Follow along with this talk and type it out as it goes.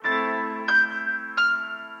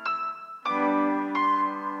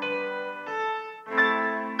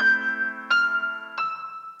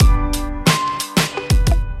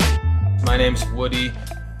name's Woody,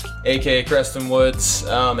 aka Creston Woods,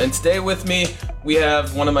 and today with me we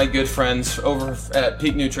have one of my good friends over at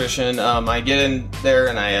Peak Nutrition. I get in there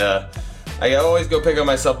and I always go pick up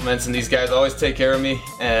my supplements, and these guys always take care of me.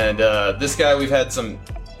 And this guy, we've had some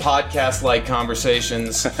podcast-like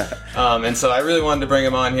conversations, and so I really wanted to bring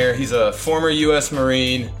him on here. He's a former U.S.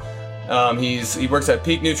 Marine. He works at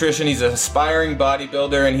Peak Nutrition. He's an aspiring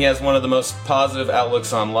bodybuilder, and he has one of the most positive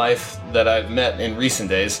outlooks on life that I've met in recent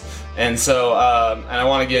days. And so, and I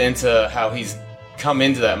want to get into how he's come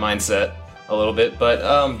into that mindset a little bit.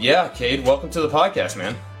 But yeah, Cade, welcome to the podcast,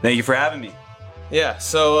 man. Thank you for having me. Yeah,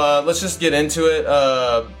 so let's just get into it.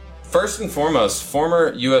 First and foremost,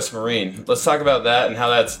 former U.S. Marine. Let's talk about that and how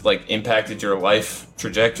that's like impacted your life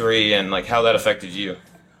trajectory and like how that affected you.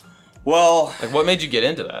 Well, like what made you get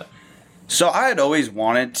into that? So I had always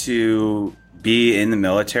wanted to be in the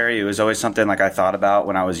military. It was always something like I thought about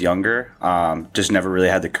when I was younger. Just never really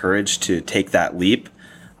had the courage to take that leap.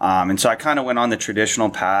 And so I kind of went on the traditional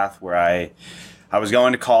path where I was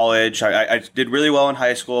going to college. I did really well in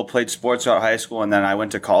high school, played sports throughout high school, and then I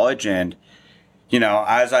went to college. And, you know,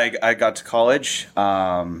 as I got to college,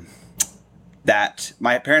 that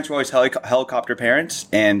my parents were always helicopter parents.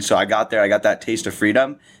 And so I got there, I got that taste of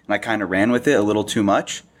freedom, and I kind of ran with it a little too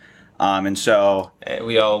much. And so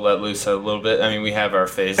we all let loose a little bit. I mean, we have our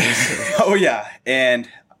phases. Oh yeah. And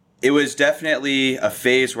it was definitely a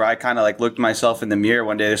phase where I kind of like looked myself in the mirror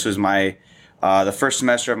one day. This was my, the first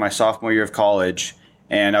semester of my sophomore year of college.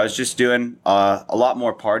 And I was just doing a lot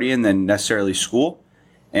more partying than necessarily school.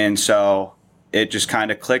 And so it just kind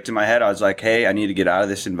of clicked in my head. I was like, hey, I need to get out of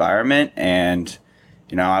this environment. And,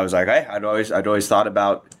 you know, I was like, hey, I'd always thought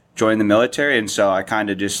about join the military, and so I kind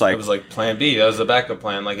of just like... It was like plan B. That was the backup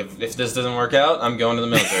plan. Like, if this doesn't work out, I'm going to the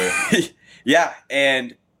military. Yeah,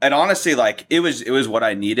 and honestly, like, it was what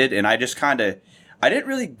I needed, and I just kind of... I didn't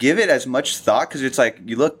really give it as much thought, because it's like,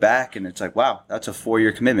 you look back, and it's like, wow, that's a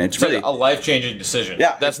 4-year commitment. It's really like a life-changing decision.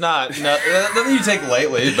 Yeah. That's nothing you take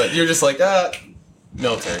lightly, but you're just like,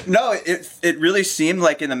 military. No, it really seemed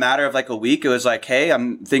like in the matter of like a week, it was like, hey,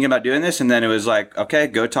 I'm thinking about doing this, and then it was like, okay,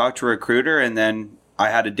 go talk to a recruiter, and then I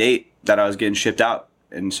had a date that I was getting shipped out,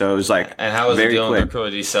 and so it was like. And how was it dealing with the recruiter?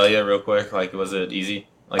 Did he sell you real quick? Like, was it easy?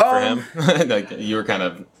 Like for him, like you were kind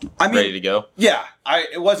of ready to go. Yeah,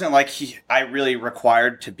 it wasn't like I really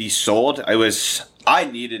required to be sold. I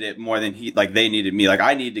needed it more than they needed me. Like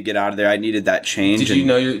I needed to get out of there. I needed that change. Did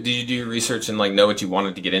you do your research and like know what you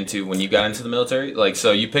wanted to get into when you got into the military? Like,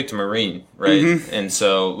 so you picked Marine, right? Mm-hmm. And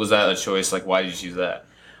so was that a choice? Like, why did you choose that?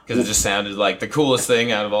 Because it just sounded like the coolest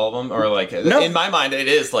thing out of all of them, or like in my mind, it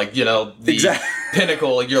is like, you know, the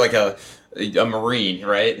pinnacle. Like you're like a Marine,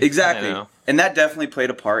 right? Exactly, and that definitely played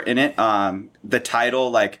a part in it. The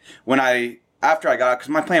title, like after I got, because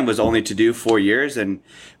my plan was only to do 4 years,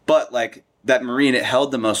 but like that Marine, it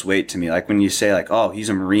held the most weight to me. Like when you say like, oh, he's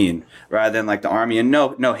a Marine, rather than like the Army, and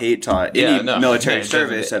no hate to any military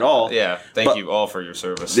service at all. Yeah, thank you all for your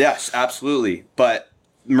service. Yes, absolutely, but.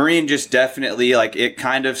 Marine just definitely, like, it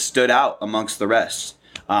kind of stood out amongst the rest.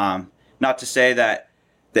 Not to say that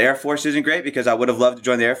the Air Force isn't great, because I would have loved to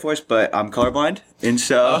join the Air Force, but I'm colorblind, and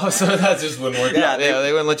so... Oh, so that just wouldn't work out. Yeah,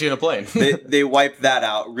 they wouldn't let you in a plane. they wiped that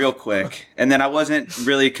out real quick. And then I wasn't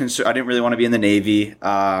really concerned. I didn't really want to be in the Navy.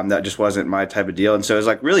 That just wasn't my type of deal. And so it was,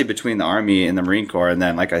 like, really between the Army and the Marine Corps. And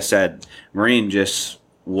then, like I said, Marine just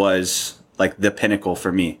was, like, the pinnacle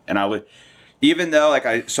for me. And I would... Even though, like,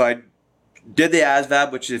 I did the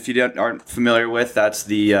ASVAB, which if you aren't familiar with, that's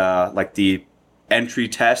the like the entry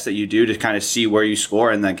test that you do to kind of see where you score,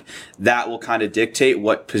 and like that will kind of dictate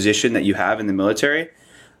what position that you have in the military.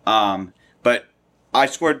 But I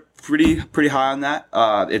scored pretty high on that.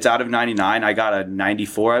 It's out of 99. I got a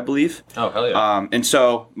 94, I believe. Oh, hell yeah. And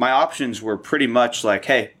so my options were pretty much like,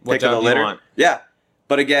 hey, pick of the litter. Want? Yeah.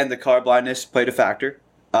 But again, the colorblindness played a factor.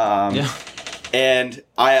 Yeah. And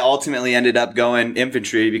I ultimately ended up going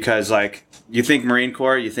infantry because, like, you think Marine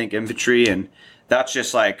Corps, you think infantry, and that's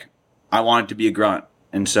just, like, I wanted to be a grunt.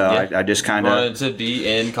 And so I just kind of... wanted to be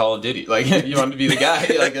in Call of Duty. Like, you wanted to be the guy.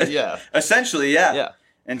 Like, yeah. Essentially, yeah. Yeah.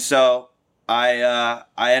 And so I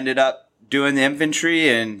ended up doing the infantry,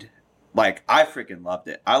 and, like, I freaking loved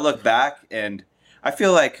it. I look back, and I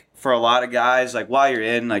feel like for a lot of guys, like, while you're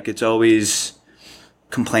in, like, it's always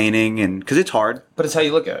complaining, and because it's hard. But it's how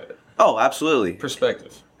you look at it. Oh, absolutely.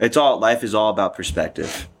 Perspective. Life is all about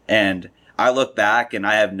perspective. And I look back and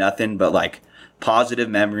I have nothing but like positive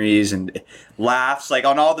memories and laughs like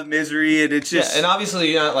on all the misery, and it's just... Yeah, and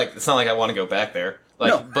obviously it's not like I want to go back there. Like,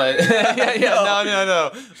 No. but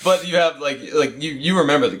no. But you have like you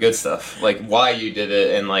remember the good stuff, like why you did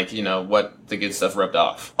it, and like what the good stuff rubbed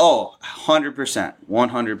off. Oh, 100%,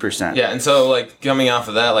 100%. Yeah, and so like coming off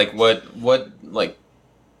of that, like what like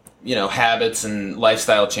habits and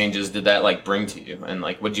lifestyle changes did that like bring to you, and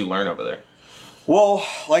like what'd you learn over there? Well,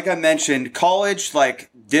 like I mentioned, college, like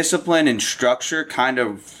discipline and structure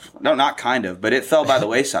but it fell by the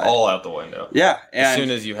wayside. All out the window. Yeah. As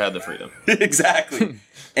soon as you had the freedom. Exactly.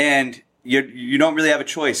 And you don't really have a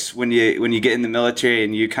choice when you get in the military,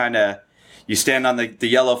 and you stand on the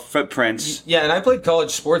yellow footprints. Yeah, and I played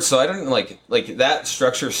college sports, so I didn't like that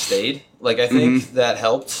structure stayed. Like I think that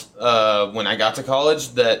helped when I got to college,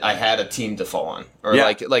 that I had a team to fall on, or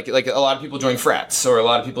like a lot of people join frats, or a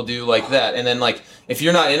lot of people do like that, and then like if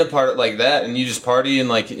you're not in a part like that and you just party and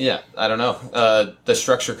like I don't know, the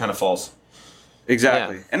structure kind of falls.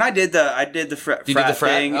 Exactly. Yeah. And I did the frat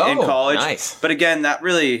thing in college. Nice. But again, that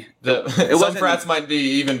really some frats might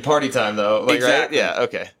be even party time though. Like, exactly. Right? Yeah.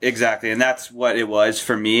 Okay. Exactly. And that's what it was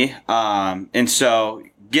for me. And so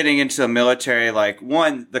getting into the military, like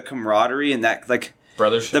the camaraderie and that like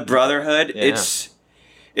the brotherhood,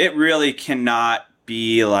 it really cannot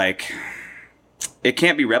be like. It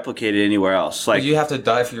can't be replicated anywhere else. Like you have to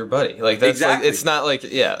die for your buddy. Like that's exactly. Like, it's not like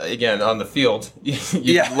again on the field you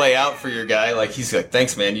lay out for your guy. Like he's like,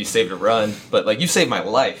 thanks man, you saved a run, but like you saved my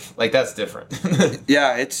life. Like that's different.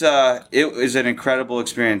 Yeah, it was an incredible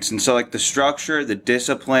experience, and so like the structure, the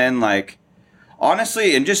discipline, like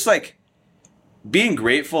honestly, and just like being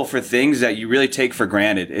grateful for things that you really take for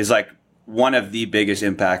granted is like one of the biggest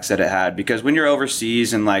impacts that it had. Because when you're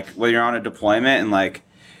overseas and like when you're on a deployment and like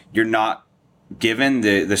you're not given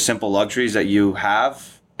the simple luxuries that you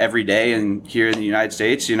have every day and here in the United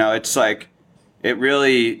States, it's like it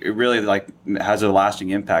really like has a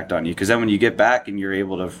lasting impact on you, because then when you get back and you're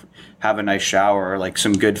able to have a nice shower or like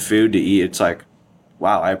some good food to eat, it's like,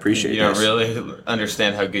 wow, I appreciate it. You don't really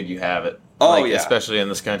understand how good you have it. Oh, like, especially in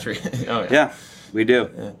this country. Oh, yeah, we do.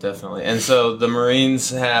 Yeah, definitely. And so the Marines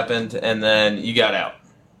happened, and then you got out,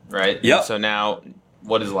 right? Yep. So now,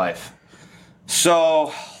 what is life?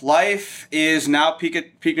 So life is now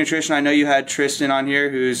Peak Nutrition. I know you had Tristan on here,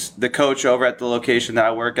 who's the coach over at the location that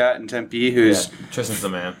I work at in Tempe. Tristan's the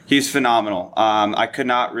man. He's phenomenal. I could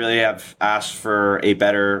not really have asked for a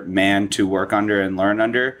better man to work under and learn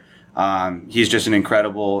under. He's just an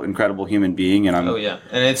incredible human being, and and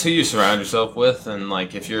it's who you surround yourself with, and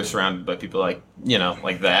like if you're surrounded by people like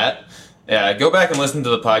like that. Yeah, go back and listen to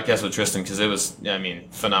the podcast with Tristan, because it was,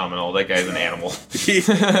 phenomenal. That guy's an animal. He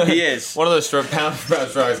is. One of the strongest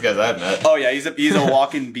guys I've met. Oh, yeah, he's a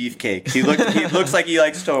walking beefcake. He looks like he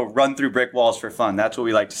likes to run through brick walls for fun. That's what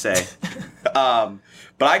we like to say. But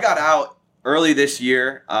I got out early this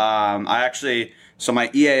year. So my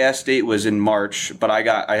EAS date was in March, but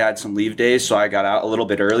I had some leave days, so I got out a little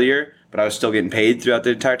bit earlier, but I was still getting paid throughout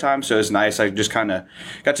the entire time, so it was nice. I just kind of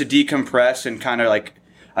got to decompress and kind of like,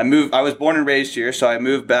 I was born and raised here, so I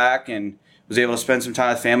moved back and was able to spend some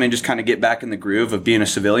time with family and just kind of get back in the groove of being a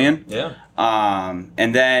civilian. Yeah.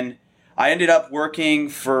 And then I ended up working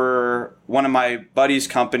for one of my buddy's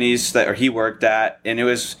companies that he worked at, and it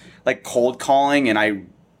was like cold calling, and I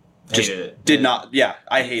just did not. Yeah,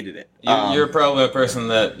 I hated it. You're probably a person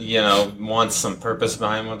that wants some purpose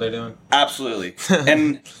behind what they're doing. Absolutely.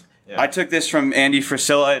 And I took this from Andy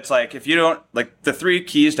Frisilla. It's like, if you don't, like, the 3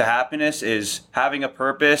 keys to happiness is having a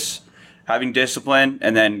purpose, having discipline,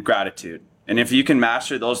 and then gratitude. And if you can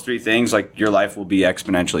master those 3 things, like, your life will be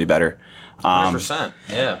exponentially better. 100%.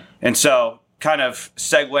 Yeah. And so, kind of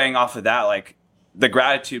segueing off of that, like, the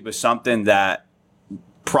gratitude was something that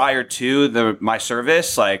prior to my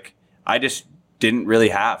service, like, I just didn't really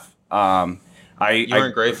have. You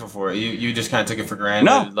weren't grateful for it. You just kind of took it for granted.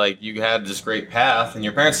 No. Like, you had this great path, and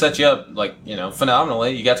your parents set you up, like,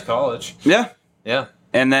 phenomenally. You got to college. Yeah. Yeah.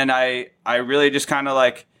 And then I really just kind of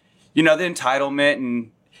like, the entitlement,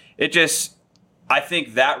 and it just, I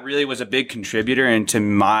think that really was a big contributor into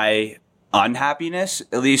my unhappiness,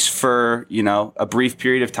 at least for, a brief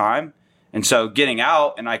period of time. And so getting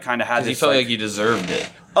out, and I kind of had this. You felt like you deserved it.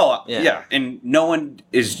 Oh, yeah. And no one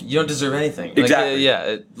is. You don't deserve anything. Exactly.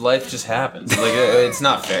 Life just happens. Like, it's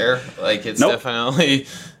not fair. Like, it's definitely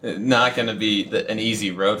not going to be an easy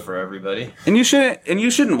road for everybody. And you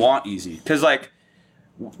shouldn't want easy. Because, like,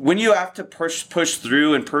 when you have to push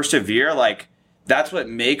through and persevere, like, that's what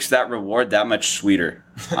makes that reward that much sweeter.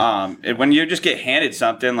 And when you just get handed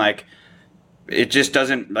something, like, it just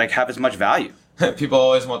doesn't, like, have as much value. People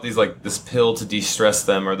always want these like this pill to de-stress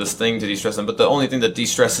them or this thing to de-stress them, but the only thing that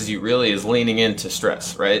de-stresses you really is leaning into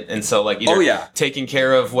stress, right? And so like either taking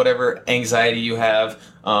care of whatever anxiety you have,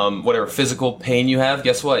 whatever physical pain you have,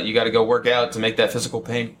 guess what? You got to go work out to make that physical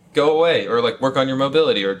pain go away, or like work on your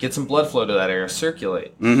mobility, or get some blood flow to that area,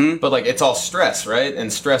 circulate. Mm-hmm. But like it's all stress, right?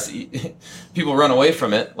 And stress, people run away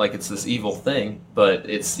from it like it's this evil thing, but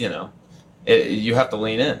it's you have to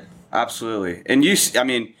lean in. Absolutely, and I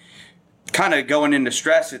mean, kind of going into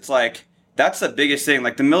stress, it's like that's the biggest thing.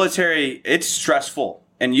 Like the military, it's stressful,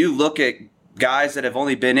 and you look at guys that have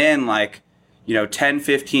only been in like 10,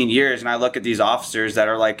 15 years, and I look at these officers that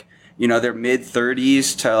are like their mid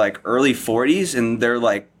 30s to like early 40s, and they're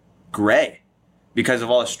like gray because of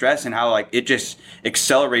all the stress and how like it just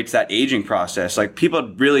accelerates that aging process. Like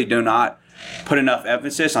people really do not put enough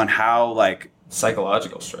emphasis on how like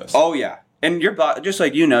psychological stress. Oh yeah. And your body, just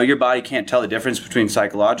like your body can't tell the difference between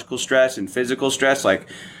psychological stress and physical stress. Like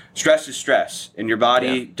stress is stress, and your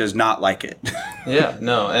body does not like it. Yeah,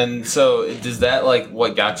 no. And so does that like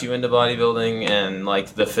what got you into bodybuilding and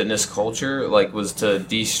like the fitness culture, like was to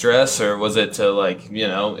de-stress, or was it to like, you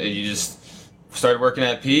just started working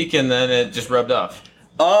at Peak and then it just rubbed off?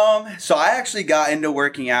 So I actually got into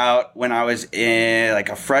working out when I was like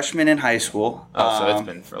a freshman in high school. Oh, so it's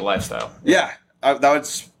been for a lifestyle. Yeah. That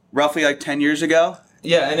was roughly like 10 years ago.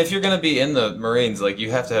 Yeah, and if you're going to be in the Marines, like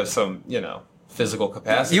you have to have some, physical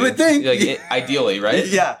capacity. You would think. Like, ideally, right?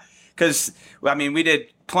 Yeah. Because, I mean, we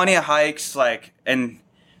did plenty of hikes, like, and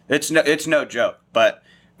it's no joke. But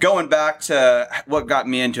going back to what got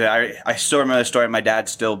me into it, I still remember the story. My dad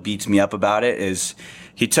still beats me up about it. Is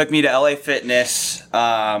he took me to LA Fitness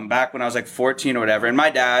back when I was like 14 or whatever. And my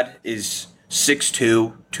dad is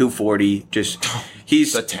 6'2", 240.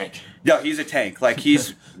 He's a tank. No, he's a tank. Like,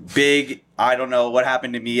 he's big. I don't know what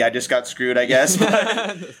happened to me. I just got screwed, I guess.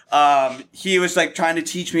 But, he was like trying to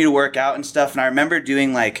teach me to work out and stuff. And I remember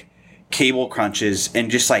doing like cable crunches and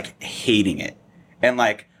just like hating it. And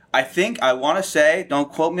like, I want to say,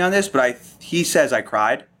 don't quote me on this, but he says I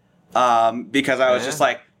cried because I was just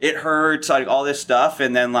like, it hurts, like all this stuff.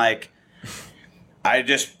 And then like, I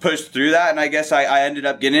just pushed through that. And I guess I ended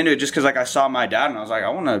up getting into it just because like I saw my dad and I was like, I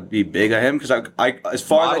want to be big at him. Because I as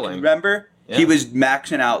far as I can remember, he was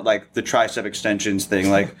maxing out like the tricep extensions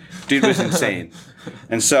thing. Like, dude was insane.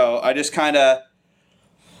 And so I just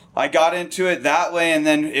I got into it that way. And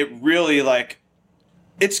then it really like,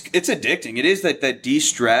 it's addicting. It is like that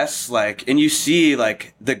de-stress, like, and you see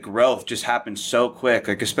like the growth just happens so quick,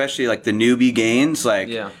 like especially like the newbie gains, like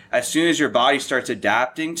as soon as your body starts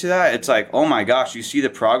adapting to that, it's like, oh my gosh, you see the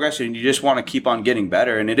progress and you just want to keep on getting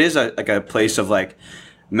better. And it is like a place of like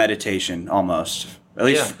meditation almost, at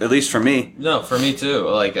least for me. No, for me too.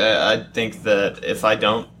 Like I think that if I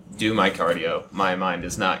don't do my cardio, my mind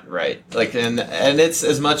is not right. Like, and it's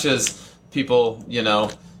as much as people,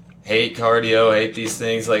 hate cardio, hate these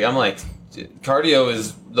things. Like, I'm like, cardio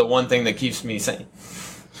is the one thing that keeps me sane.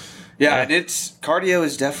 Yeah, and cardio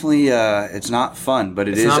is definitely, it's not fun, but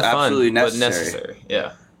it's is absolutely fun, necessary. But necessary,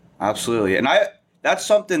 yeah. Absolutely. And that's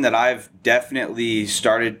something that I've definitely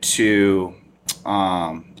started to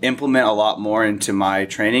implement a lot more into my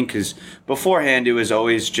training, because beforehand it was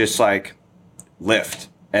always just like lift,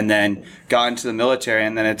 and then got into the military,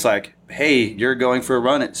 and then it's like, hey, you're going for a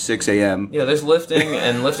run at 6 a.m. Yeah, there's lifting,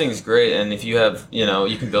 and lifting is great, and if you have,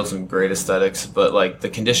 you can build some great aesthetics, but like the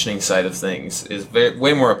conditioning side of things is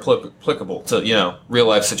way more applicable to, real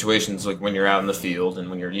life situations, like when you're out in the field and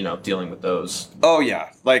when you're, dealing with those. Oh,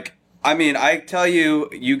 yeah. Like, I mean, I tell you,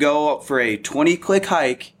 you go for a 20-click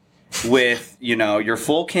hike with, your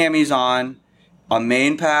full camis on, a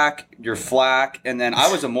main pack, your flak, and then I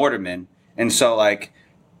was a mortarman, and so like,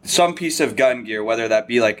 some piece of gun gear, whether that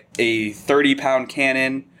be like a 30-pound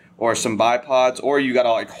cannon or some bipods, or you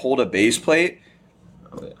gotta like hold a base plate.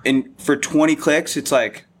 And for 20 clicks, it's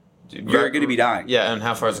like, you're gonna be dying. Yeah, and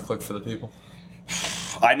how far is a click for the people?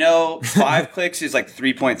 I know 5 clicks is like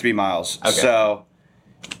 3.3 miles. Okay. So,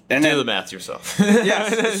 and do the math yourself.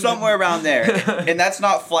 Yeah, somewhere around there. And that's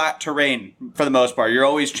not flat terrain for the most part. You're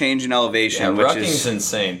always changing elevation. Yeah, rucking's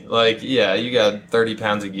insane. Like, yeah, you got 30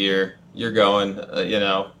 pounds of gear. You're going,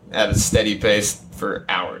 at a steady pace for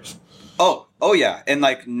hours. Oh yeah. And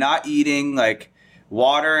like not eating like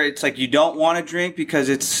water. It's like you don't want to drink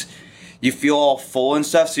because you feel all full and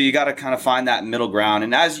stuff. So you got to kind of find that middle ground.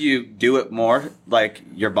 And as you do it more, like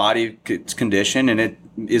your body gets conditioned and it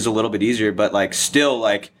is a little bit easier, but like still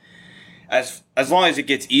like as long as it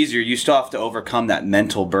gets easier, you still have to overcome that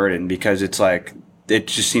mental burden because it's like, it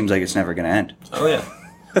just seems like it's never going to end. Oh yeah.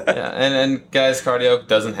 Yeah, and guys, cardio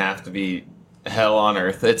doesn't have to be hell on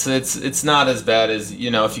earth. It's not as bad as,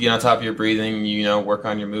 you know, if you get on top of your breathing, you know, work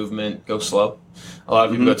on your movement, go slow. A lot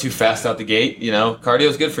of people go too fast out the gate. You know, cardio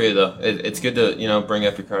is good for you though. It's good to, you know, bring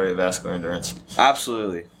up your cardiovascular endurance.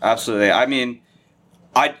 Absolutely. I mean,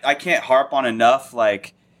 I can't harp on enough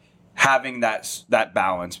like having that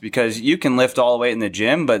balance, because you can lift all the weight in the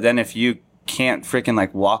gym, but then if you can't freaking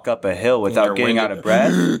like walk up a hill without getting out of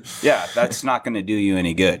breath, yeah, that's not going to do you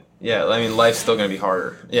any good. Yeah, I mean, life's still going to be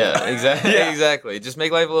harder. Yeah, exactly. Yeah. Exactly. Just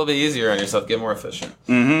make life a little bit easier on yourself. Get more efficient.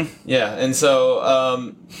 Mm-hmm. Yeah, and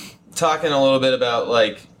so talking a little bit about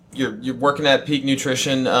like you're working at Peak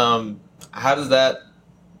Nutrition. How does that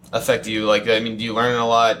affect you? Like, I mean, do you learn a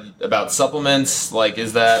lot about supplements? Like,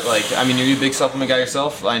 is that like, I mean, are you a big supplement guy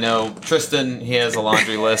yourself? I know Tristan, he has a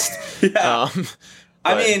laundry list. Yeah.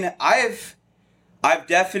 I mean, I've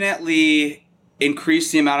definitely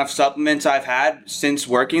increased the amount of supplements I've had since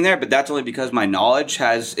working there, but that's only because my knowledge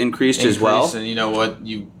has increased as well. And you know what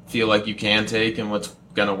you feel like you can take and what's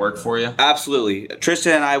gonna work for you. Absolutely.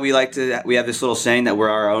 Tristan and I, we have this little saying that we're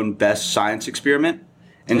our own best science experiment.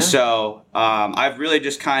 And so I've really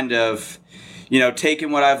just kind of, you know,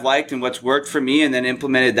 taken what I've liked and what's worked for me and then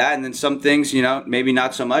implemented that. And then some things, you know, maybe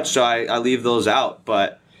not so much. So I leave those out.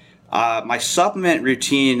 But my supplement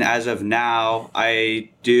routine as of now,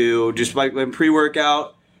 I do just like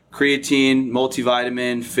pre-workout, creatine,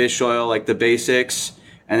 multivitamin, fish oil, like the basics.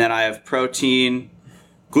 And then I have protein,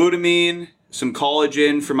 glutamine, some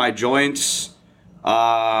collagen for my joints.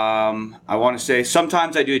 I want to say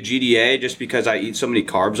sometimes I do a GDA just because I eat so many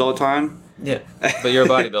carbs all the time. Yeah, but you're a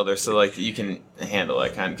bodybuilder, so like you can handle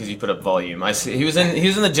that kind because you put up volume. I see he was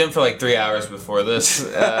in the gym for like 3 hours before this,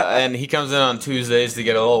 and he comes in on Tuesdays to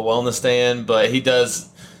get a little wellness day in. But he does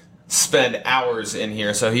spend hours in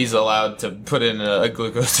here, so he's allowed to put in a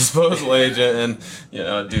glucose disposal agent and, you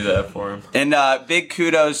know, do that for him. And big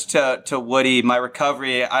kudos to Woody. My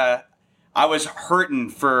recovery, I was hurting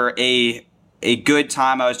for a good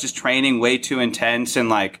time. I was just training way too intense and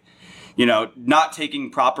like, you know, not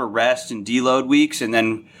taking proper rest and deload weeks. And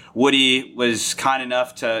then Woody was kind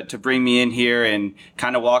enough to bring me in here and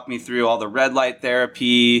kind of walk me through all the red light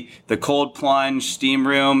therapy, the cold plunge, steam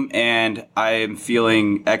room, and I am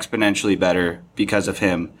feeling exponentially better because of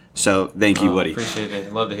him. So thank you, Woody. Appreciate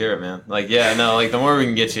it. Love to hear it, man. Like, yeah, no, like the more we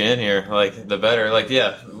can get you in here, like the better. Like,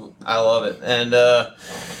 yeah, I love it. And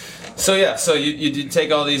so you did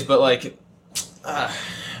take all these, but like,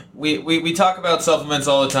 we talk about supplements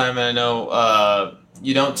all the time, and I know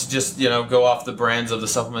you don't just, you know, go off the brands of the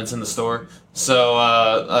supplements in the store. So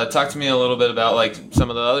talk to me a little bit about like some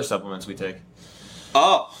of the other supplements we take.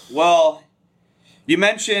 Oh, well, you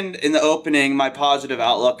mentioned in the opening my positive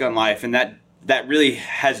outlook on life, and that really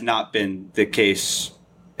has not been the case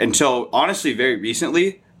until honestly very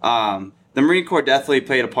recently. The Marine Corps definitely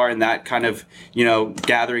played a part in that kind of, you know,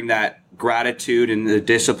 gathering that gratitude and the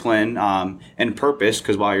discipline and purpose,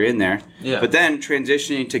 because while you're in there. Yeah. But then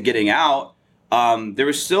transitioning to getting out, there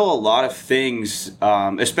was still a lot of things,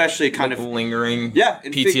 especially kind like of lingering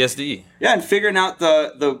PTSD. And figuring out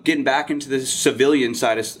the getting back into the civilian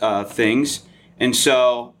side of things. And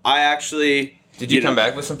so I actually... Did you come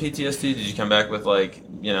back with some PTSD? Did you come back with like,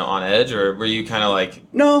 you know, on edge, or were you kind of like...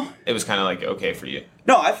 No. It was kind of like okay for you?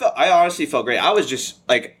 No, I honestly felt great. I was just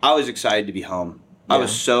like, I was excited to be home. I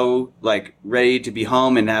was so like ready to be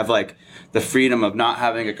home and have like the freedom of not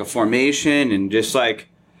having like a formation and just like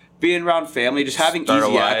being around family, just having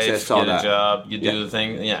easy access to all that. Get a job, you do the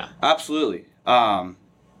thing, yeah. Absolutely. But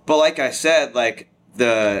like I said, like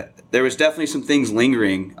there was definitely some things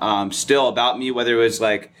lingering still about me, whether it was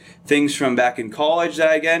like things from back in college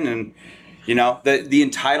that and you know, the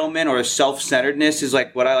entitlement or self-centeredness is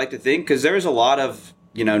like what I like to think, because there was a lot of,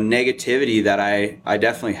 you know, negativity that I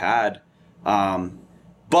definitely had.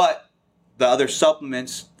 But the other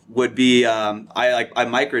supplements would be, I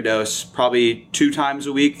microdose probably 2 times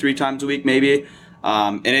a week, 3 times a week, maybe.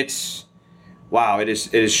 And it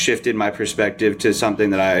has shifted my perspective to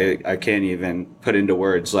something that I can't even put into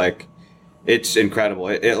words. Like, it's incredible.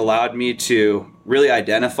 It allowed me to really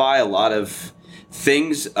identify a lot of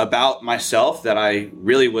things about myself that I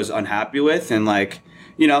really was unhappy with. And like,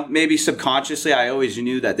 you know, maybe subconsciously I always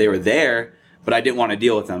knew that they were there, but I didn't want to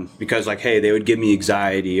deal with them because, like, hey, they would give me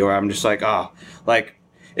anxiety, or I'm just like, like,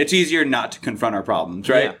 it's easier not to confront our problems,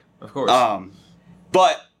 right? Yeah, of course.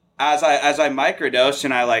 But as I microdosed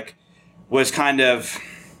and I, like, was kind of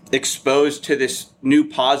exposed to this new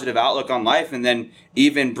positive outlook on life, and then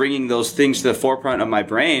even bringing those things to the forefront of my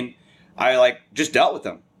brain, I, like, just dealt with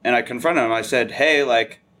them. And I confronted them. I said, hey,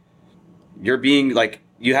 like, you're being, like,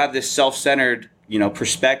 you have this self-centered, you know,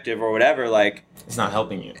 perspective or whatever, like, it's not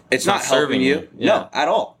helping you. It's not helping you. Yeah. No, at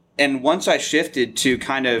all. and once I shifted to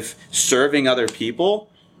kind of serving other people,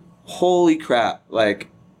 holy crap, like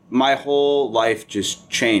my whole life just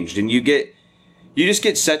changed. And you just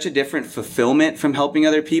get such a different fulfillment from helping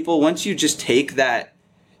other people. Once you just take that,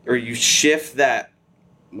 or you shift that,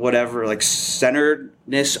 whatever, like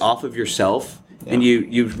centeredness off of yourself, and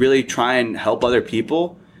you really try and help other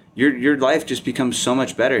people, your life just becomes so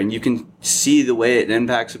much better, and you can see the way it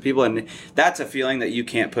impacts the people. And that's a feeling that you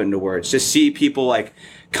can't put into words. To see people like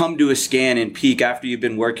come to a scan and peak after you've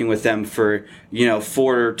been working with them for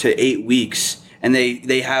 4 to 8 weeks, and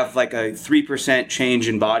they have like a 3% change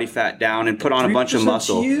in body fat down and put on a bunch of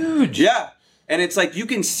muscle. Huge. Yeah. And it's like you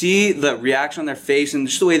can see the reaction on their face and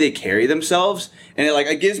just the way they carry themselves, and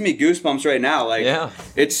it gives me goosebumps right now. Like,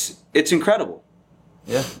 it's incredible.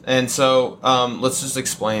 Yeah, and so let's just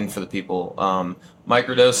explain for the people.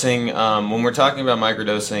 Microdosing, when we're talking about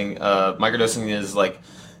microdosing is like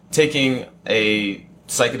taking a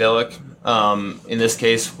psychedelic. In this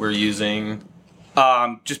case, we're using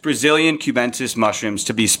just Brazilian cubensis mushrooms,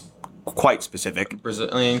 to be quite specific.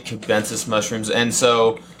 Brazilian cubensis mushrooms. And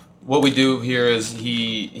so what we do here is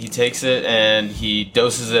he takes it and he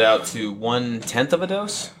doses it out to 1/10 of a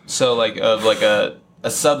dose. So like a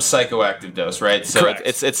sub-psychoactive dose, right? So Correct.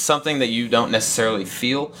 It's something that you don't necessarily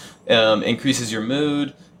feel. Increases your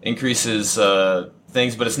mood, increases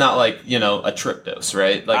things, but it's not like, a trip dose,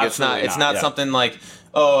 right? Like Absolutely it's not something like,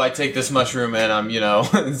 oh, I take this mushroom and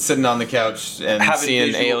I'm, sitting on the couch and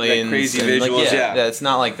seeing aliens. Crazy and visuals, yeah, it's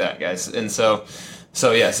not like that, guys. And so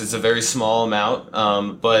yes, it's a very small amount.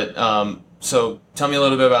 So tell me a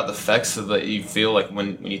little bit about the effects that you feel like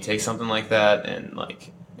when you take something like that, and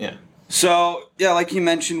So, yeah, like you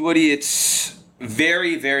mentioned, Woody, it's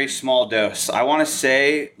very, very small dose. I want to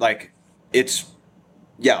say, it's,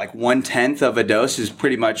 like 1/10 of a dose is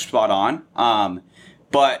pretty much spot on.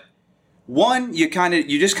 But one, you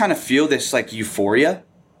just kind of feel this, euphoria.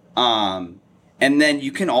 And then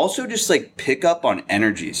you can also just, pick up on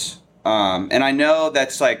energies. And I know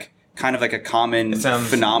that's, kind of like a common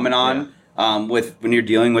phenomenon. Yeah. With when you're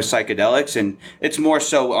dealing with psychedelics, and it's more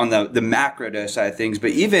so on the macro dose side of things, but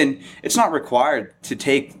even it's not required to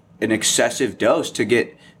take an excessive dose to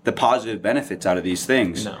get the positive benefits out of these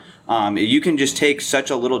things. No. You can just take such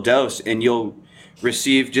a little dose and you'll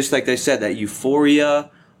receive, just like they said, that euphoria,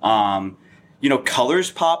 colors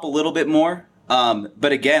pop a little bit more.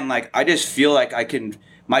 But again, I just feel like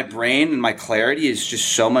my brain and my clarity is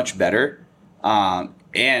just so much better.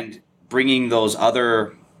 And bringing those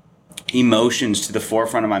other emotions to the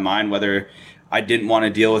forefront of my mind, whether I didn't want to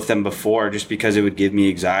deal with them before just because it would give me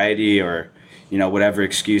anxiety, or whatever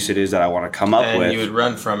excuse it is that I want to come up with. And you would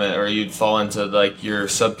run from it, or you'd fall into your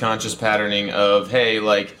subconscious patterning of, hey,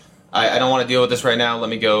 I don't want to deal with this right now, let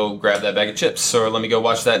me go grab that bag of chips, or let me go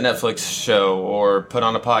watch that Netflix show, or put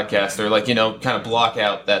on a podcast, or kind of block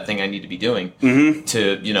out that thing I need to be doing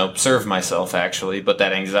to serve myself, actually, but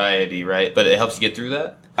that anxiety, right? But it helps you get through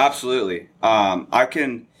that? Absolutely.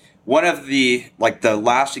 One of the the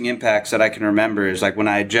lasting impacts that I can remember is when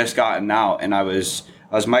I had just gotten out, and I was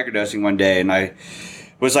microdosing one day, and I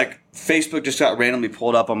was Facebook just got randomly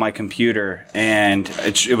pulled up on my computer, and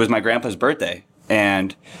it was my grandpa's birthday,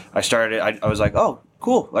 and I was like, oh,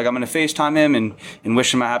 cool, I'm gonna FaceTime him and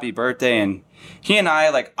wish him a happy birthday. And he and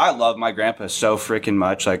I love my grandpa so freaking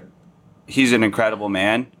much. He's an incredible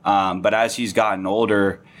man, but as he's gotten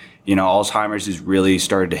older, Alzheimer's has really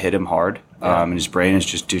started to hit him hard. And his brain is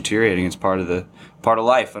just deteriorating. It's part of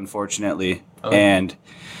life, unfortunately. Oh. And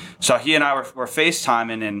so he and I were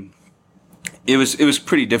FaceTiming, and it was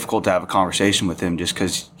pretty difficult to have a conversation with him just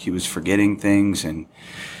because he was forgetting things, and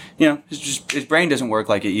his brain doesn't work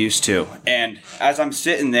like it used to. And as I'm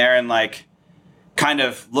sitting there and kind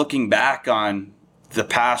of looking back on the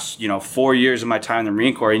past 4 years of my time in the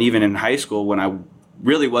Marine Corps, and even in high school when I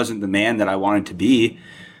really wasn't the man that I wanted to be,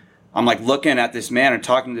 I'm looking at this man and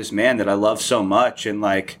talking to this man that I love so much, and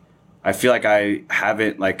I feel like I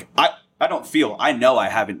haven't I know I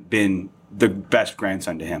haven't been the best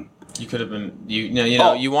grandson to him. You could have been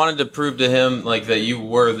you wanted to prove to him that you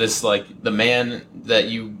were this the man that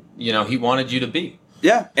he wanted you to be.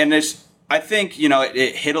 Yeah, and I think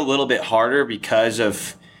it hit a little bit harder because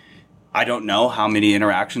of I don't know how many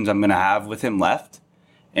interactions I'm gonna have with him left,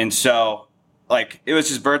 and so it was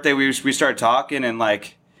his birthday. We started talking, and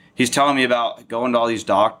he's telling me about going to all these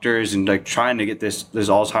doctors and trying to get this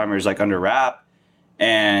Alzheimer's under wrap,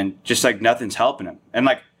 and just nothing's helping him. And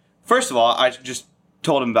first of all, I just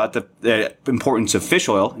told him about the importance of fish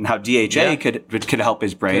oil and how DHA could help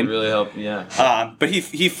his brain. Could really help, yeah. But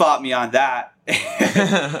he fought me on that.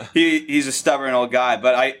 He's a stubborn old guy.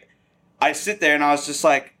 But I sit there and I was just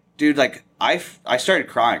dude, like I started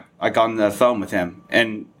crying like on the phone with him,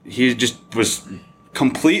 and he just was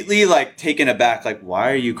completely like taken aback, like,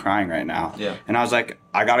 why are you crying right now? Yeah. And I was like,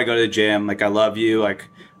 I gotta go to the gym, like I love you, like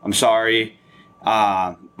I'm sorry.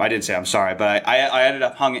 I didn't say I'm sorry, but I ended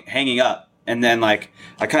up hanging up. And then, like,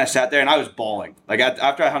 I kind of sat there and I was bawling. Like,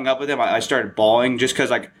 after I hung up with him, I started bawling just because,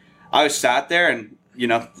 like, I was sat there and, you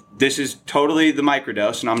know, this is totally the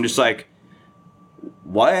microdose. And I'm just like,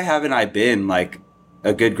 why haven't I been, like,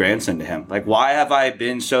 a good grandson to him? Like, why have I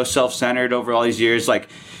been so self-centered over all these years? Like,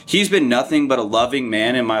 he's been nothing but a loving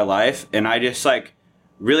man in my life. And I just, like,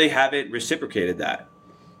 really haven't reciprocated that.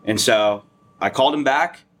 And so I called him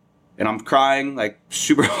back and I'm crying, like,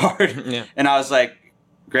 super hard. Yeah. And I was like,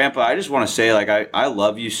 Grandpa, I just want to say, like, I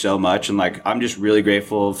love you so much, and, like, I'm just really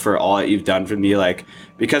grateful for all that you've done for me, like,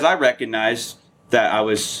 because I recognized that I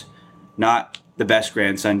was not the best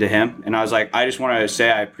grandson to him, and I was like, I just want to say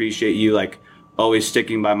I appreciate you, like, always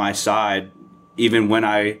sticking by my side, even when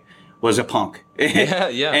I was a punk.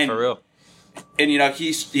 Yeah, and, for real. And, you know,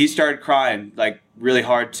 he started crying, like, really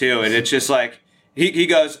hard, too, and it's just, like, he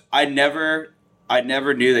goes, I never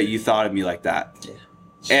knew that you thought of me like that. Yeah.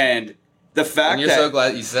 And the fact and you're that, so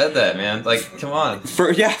glad you said that, man. Like, come on.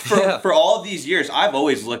 For all of these years, I've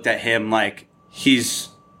always looked at him like he's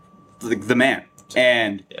the man.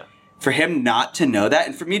 And for him not to know that,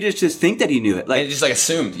 and for me to just think that he knew it, like, and just like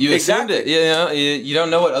assumed. You assumed it. You know, you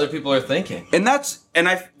don't know what other people are thinking. And that's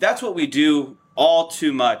what we do all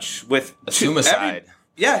too much with suicide.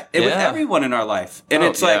 With everyone in our life. And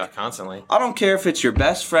it's like constantly. I don't care if it's your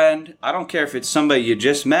best friend. I don't care if it's somebody you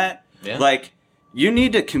just met. Yeah. Like, you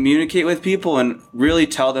need to communicate with people and really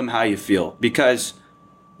tell them how you feel, because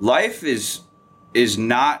life is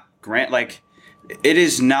not like, it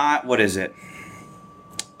is not, what is it?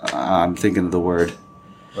 I'm thinking of the word.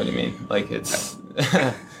 What do you mean? Like, it's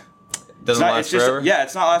doesn't last forever?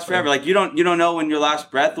 It's not last forever. Like, you don't know when your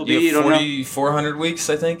last breath will be. You don't know. 4,400 weeks,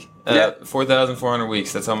 I think. 4,400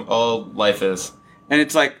 weeks. That's all life is. And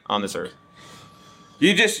it's like on this earth.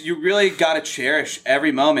 You really got to cherish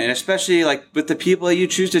every moment, and especially, like, with the people that you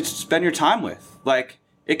choose to spend your time with. Like,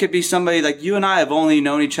 it could be somebody, like, you and I have only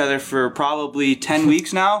known each other for probably 10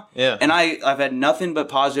 weeks now. Yeah. And I've had nothing but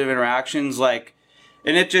positive interactions, like,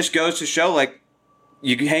 and it just goes to show, like,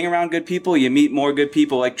 you hang around good people, you meet more good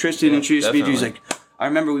people. Like, Tristan introduced me to, he's like, I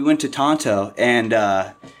remember we went to Tonto, and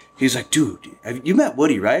he's like, dude, you met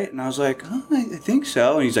Woody, right? And I was like, oh, I think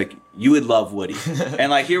so. And he's like, you would love Woody. And,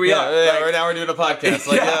 like, here we are. Yeah, like, right now we're doing a podcast.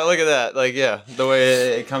 Like, look at that. Like, the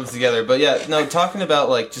way it comes together. But, talking about,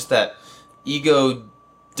 like, just that ego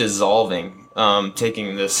dissolving,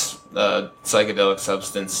 taking this psychedelic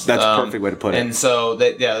substance. That's a perfect way to put it. And so,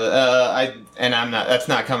 that's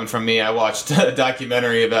not coming from me. I watched a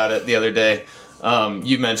documentary about it the other day.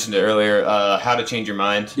 You mentioned it earlier, How to Change Your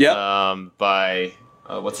Mind. Yep. By...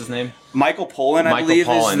 what's his name? Michael Pollan, I believe.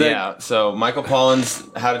 Michael Pollan, So Michael Pollan's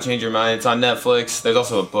How to Change Your Mind. It's on Netflix. There's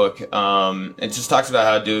also a book. It just talks about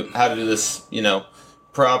how to do this,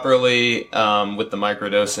 properly with the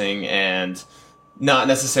microdosing, and not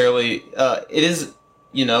necessarily. It is,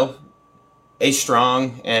 a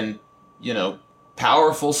strong and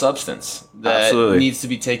powerful substance that Absolutely. Needs to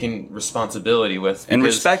be taken responsibility with and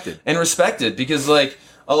respected. Because, like,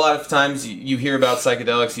 a lot of times you hear about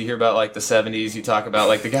psychedelics, you hear about, like, the 70s, you talk about,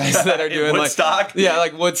 like, the guys that are doing Woodstock.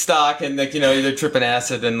 like Woodstock, and, like, they're tripping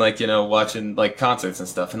acid and, like, watching, like, concerts and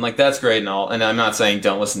stuff, and, like, that's great and all, and I'm not saying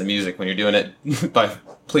don't listen to music when you're doing it,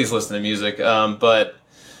 please listen to music, but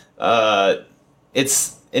it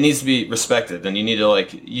needs to be respected, and you need to,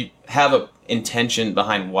 like, you have a intention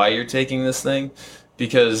behind why you're taking this thing,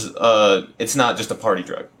 because it's not just a party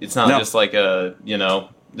drug. It's not just like a,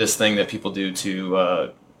 this thing that people do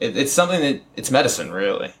to it's something that it's medicine,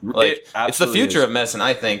 really. Like, it's the future of medicine,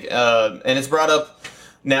 I think, and it's brought up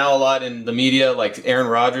now a lot in the media. Like, Aaron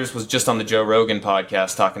Rodgers was just on the Joe Rogan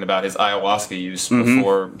podcast talking about his ayahuasca use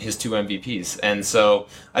before his 2 MVPs, and so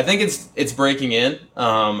I think it's breaking in.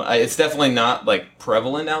 It's definitely not, like,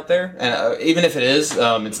 prevalent out there, and even if it is,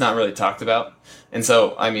 it's not really talked about. And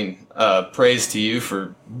so, I mean, praise to you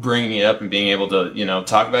for bringing it up and being able to,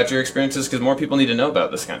 talk about your experiences, because more people need to know about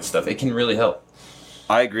this kind of stuff. It can really help.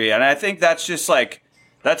 I agree. And I think that's just, like,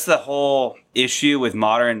 that's the whole issue with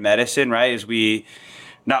modern medicine, right? Is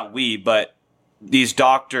but these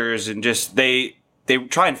doctors and just, they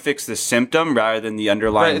try and fix the symptom rather than the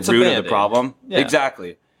underlying root of the problem. Yeah.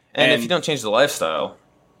 Exactly. And if you don't change the lifestyle,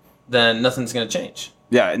 then nothing's going to change.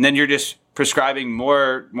 Yeah, and then you're just prescribing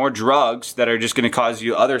more drugs that are just going to cause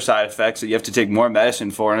you other side effects that you have to take more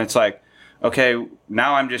medicine for. And it's like, okay,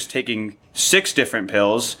 now I'm just taking 6 different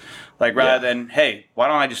pills, like, rather than, hey, why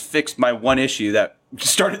don't I just fix my one issue that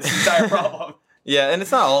started this entire problem. Yeah, and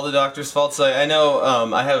it's not all the doctors' faults. I know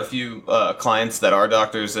I have a few clients that are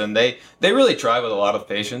doctors, and they really try with a lot of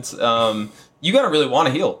patients. You got to really want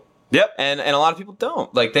to heal. Yep. And a lot of people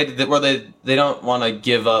don't. Like they don't want to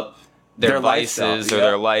give up their vices or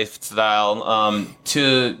their lifestyle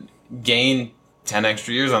to gain 10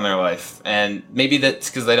 extra years on their life. And maybe that's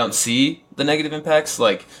because they don't see the negative impacts.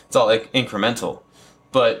 Like it's all like incremental.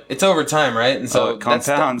 But it's over time, right? And so it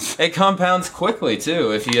compounds. It compounds quickly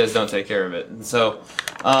too if you guys don't take care of it. And so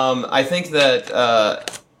I think that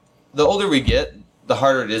the older we get, the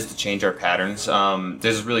harder it is to change our patterns.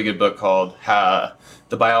 There's a really good book called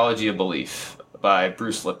The Biology of Belief by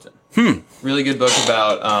Bruce Lipton. Really good book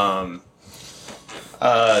about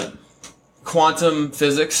quantum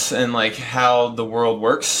physics and like how the world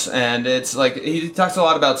works. And it's like he talks a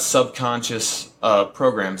lot about subconscious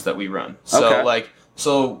programs that we run.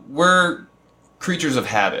 So we're creatures of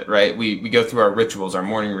habit, right? We go through our rituals, our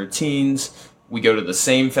morning routines. We go to the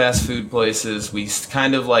same fast food places. We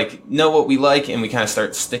kind of like know what we like, and we kind of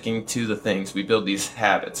start sticking to the things. We build these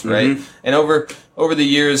habits, right? And over the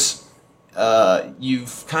years,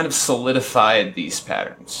 you've kind of solidified these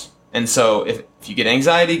patterns. And so if you get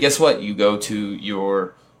anxiety, guess what? You go to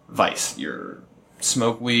your vice, your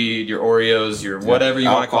smoke weed, your Oreos, your whatever you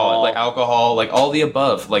want to call it, like alcohol, like all the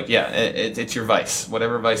above. Like, yeah, it's your vice.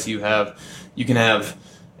 Whatever vice you have, you can have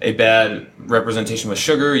a bad representation with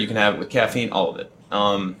sugar, you can have it with caffeine, all of it.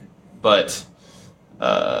 But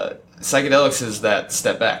psychedelics is that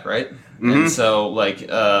step back, right? And so, like,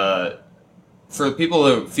 for people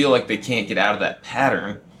who feel like they can't get out of that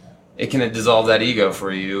pattern, it can dissolve that ego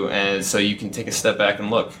for you, and so you can take a step back and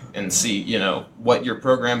look and see, what your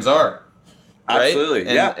programs are. Right? Absolutely,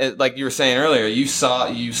 and yeah. Like you were saying earlier, you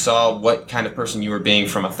saw what kind of person you were being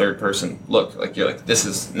from a third person look. Like you're like, this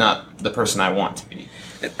is not the person I want to be.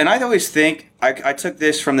 And I always think, I took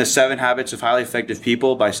this from the 7 Habits of Highly Effective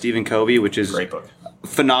People by Stephen Covey, which is great book. A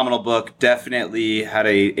phenomenal book. Definitely had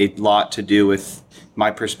a lot to do with my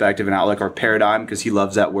perspective and outlook, or paradigm, because he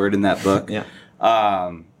loves that word in that book. Yeah.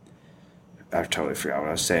 I totally forgot what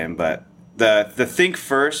I was saying, but the think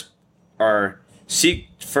first, or seek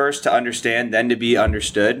first to understand, then to be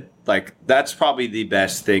understood. Like that's probably the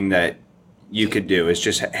best thing that you could do, is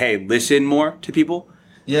just, hey, listen more to people.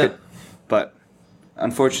 Yeah. But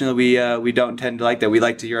unfortunately, we don't tend to like that. We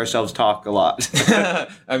like to hear ourselves talk a lot.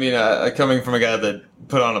 I mean, coming from a guy that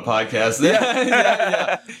put on a podcast.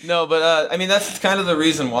 Yeah. No, but I mean, that's kind of the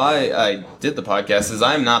reason why I did the podcast. Is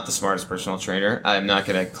I'm not the smartest personal trainer. I'm not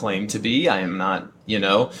going to claim to be. I am not, I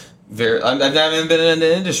haven't been in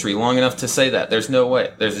the industry long enough to say that. There's no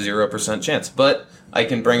way. There's a 0% chance. But I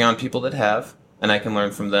can bring on people that have, and I can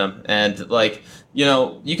learn from them. And you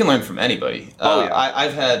can learn from anybody.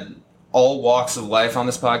 I've had all walks of life on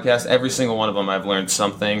this podcast. Every single one of them I've learned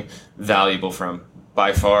something valuable from,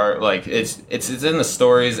 by far. Like it's in the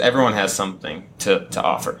stories. Everyone has something to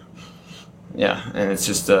offer. Yeah, and it's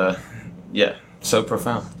just so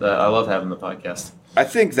profound. I love having the podcast. I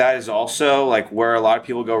think that is also like where a lot of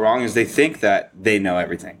people go wrong, is they think that they know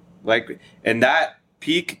everything. Like, and that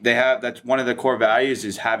peak they have, that's one of the core values,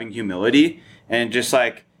 is having humility. And just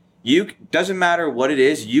like, doesn't matter what it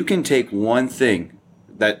is, you can take one thing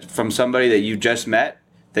that from somebody that you just met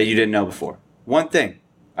that you didn't know before. One thing.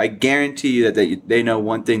 I guarantee you that they know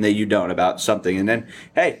one thing that you don't about something. And then,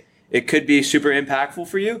 hey, it could be super impactful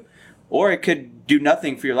for you, or it could do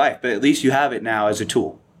nothing for your life, but at least you have it now as a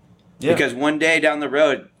tool. Yeah. Because one day down the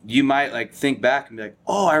road, you might like think back and be like,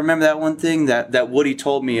 oh, I remember that one thing that Woody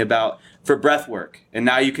told me about for breath work. And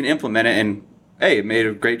now you can implement it, and hey, it made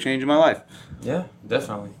a great change in my life. Yeah,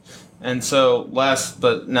 definitely. And so last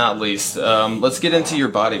but not least, let's get into your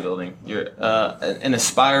bodybuilding. You're an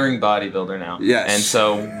aspiring bodybuilder now. Yes. And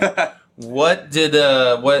so what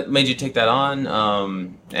made you take that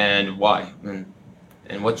on, and why?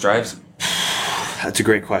 And what drives you? That's a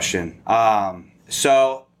great question.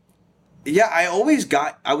 Yeah, I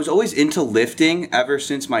was always into lifting ever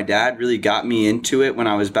since my dad really got me into it when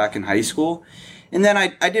I was back in high school. And then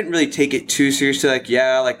I didn't really take it too seriously.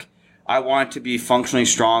 I wanted to be functionally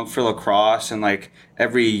strong for lacrosse, and like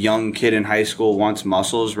every young kid in high school wants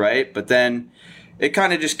muscles, right? But then it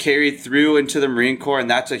kind of just carried through into the Marine Corps,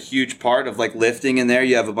 and that's a huge part of like lifting in there.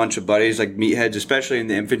 You have a bunch of buddies, like meatheads, especially in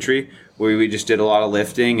the infantry, where we just did a lot of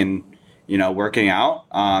lifting and working out.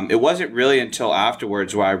 It wasn't really until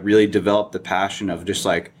afterwards where I really developed the passion of just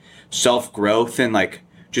like self-growth and like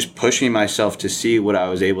just pushing myself to see what I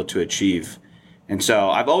was able to achieve. And so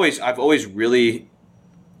I've always really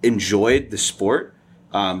enjoyed the sport,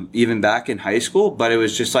 even back in high school, but it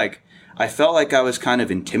was just like, I felt like I was kind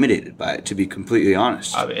of intimidated by it, to be completely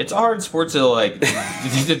honest. I mean, it's a hard sport to like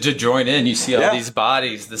to join in. You see all these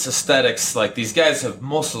bodies, this aesthetics, like these guys have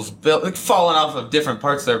muscles built, like falling off of different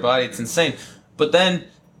parts of their body. It's insane. But then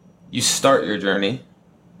you start your journey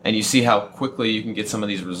and you see how quickly you can get some of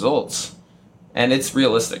these results. And it's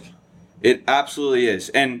realistic. It absolutely is.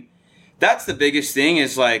 And that's the biggest thing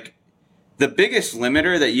is like the biggest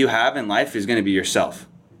limiter that you have in life is going to be yourself.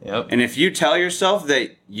 Yep. And if you tell yourself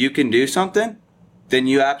that you can do something, then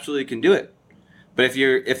you absolutely can do it. But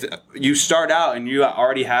if you start out and you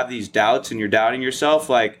already have these doubts and you're doubting yourself,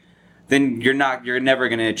 like, then you're never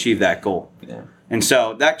going to achieve that goal. Yeah. And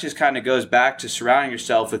so that just kind of goes back to surrounding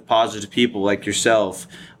yourself with positive people like yourself,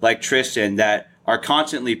 like Tristan, that are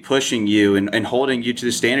constantly pushing you and holding you to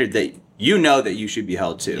the standard that you know that you should be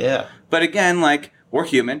held to. Yeah. But again, like, we're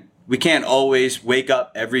human. We can't always wake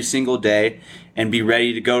up every single day and be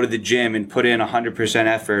ready to go to the gym and put in 100%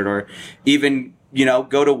 effort, or even,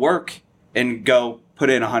 go to work and go put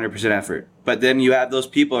in 100% effort. But then you have those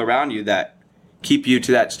people around you that keep you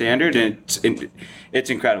to that standard, and it's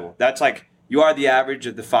incredible. That's like, you are the average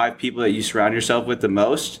of the 5 people that you surround yourself with the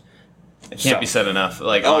most. It can't be said enough.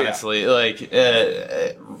 Like, honestly, like,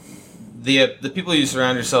 the people you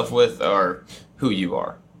surround yourself with are who you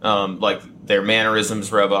are. Like, their mannerisms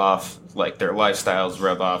rub off, like, their lifestyles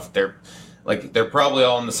rub off. They're probably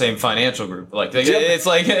all in the same financial group. Like, it's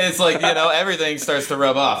like everything starts to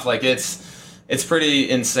rub off. Like, it's pretty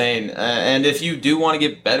insane. And if you do want to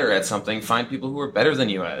get better at something, find people who are better than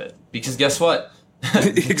you at it. Because guess what?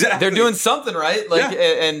 Exactly. They're doing something right. Like,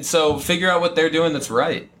 and so figure out what they're doing that's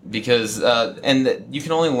right. Because and you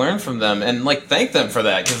can only learn from them and like thank them for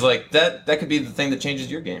that. Because like that could be the thing that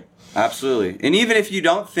changes your game. Absolutely. And even if you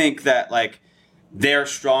don't think that like they're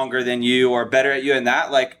stronger than you or better at you in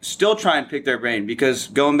that, like, still try and pick their brain, because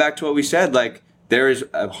going back to what we said, like, there is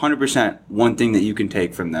 100% one thing that you can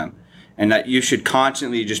take from them, and that you should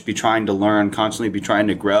constantly just be trying to learn, constantly be trying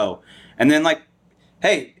to grow. And then, like,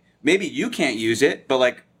 hey, maybe you can't use it, but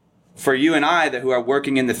like for you and I who are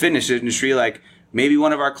working in the fitness industry, like, maybe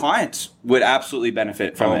one of our clients would absolutely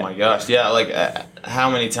benefit from it. Oh my gosh, yeah. Like, how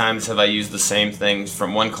many times have I used the same things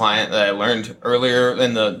from one client that I learned earlier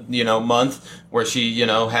in the month, where she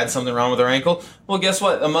had something wrong with her ankle? Well, guess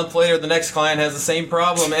what? A month later, the next client has the same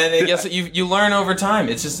problem, and guess what? You learn over time.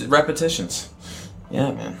 It's just repetitions.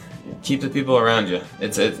 Yeah, man. Keep the people around you.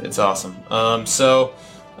 It's awesome.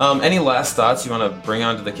 Any last thoughts you want to bring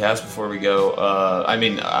onto the cast before we go? I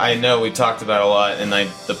mean, I know we talked about a lot, and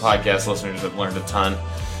the podcast listeners have learned a ton.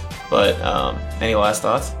 But any last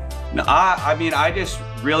thoughts? No, I mean, I just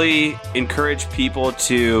really encourage people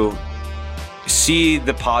to see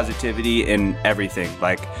the positivity in everything.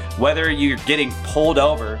 Like, whether you're getting pulled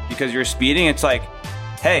over because you're speeding, it's like,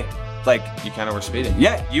 hey, like, you kind of were speeding.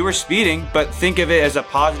 Yeah, you were speeding, but think of it as a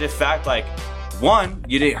positive fact. Like, one,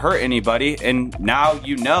 you didn't hurt anybody, and now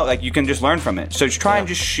like, you can just learn from it. So try and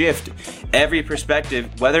just shift every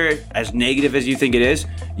perspective, whether as negative as you think it is.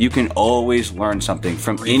 You can always learn something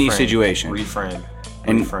from any situation. Reframe.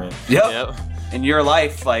 Yep. In your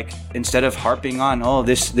life, like, instead of harping on, oh,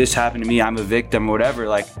 this happened to me, I'm a victim, or whatever,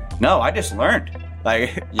 like, no, I just learned.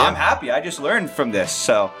 Like, I'm happy, I just learned from this.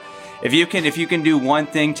 So if you can do one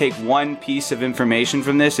thing, take one piece of information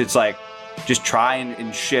from this, it's like, just try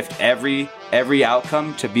and shift every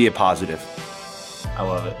outcome to be a positive. I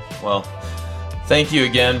love it. Well, thank you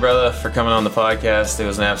again, brother, for coming on the podcast. It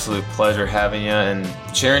was an absolute pleasure having you and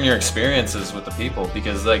sharing your experiences with the people,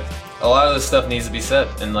 because like, a lot of this stuff needs to be said,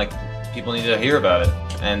 and like, people need to hear about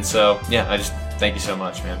it. And so, yeah, I just thank you so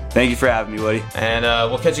much, man. Thank you for having me, Woody. And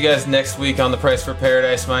we'll catch you guys next week on The Price for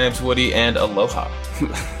Paradise. My name's Woody, and aloha.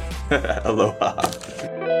 Aloha.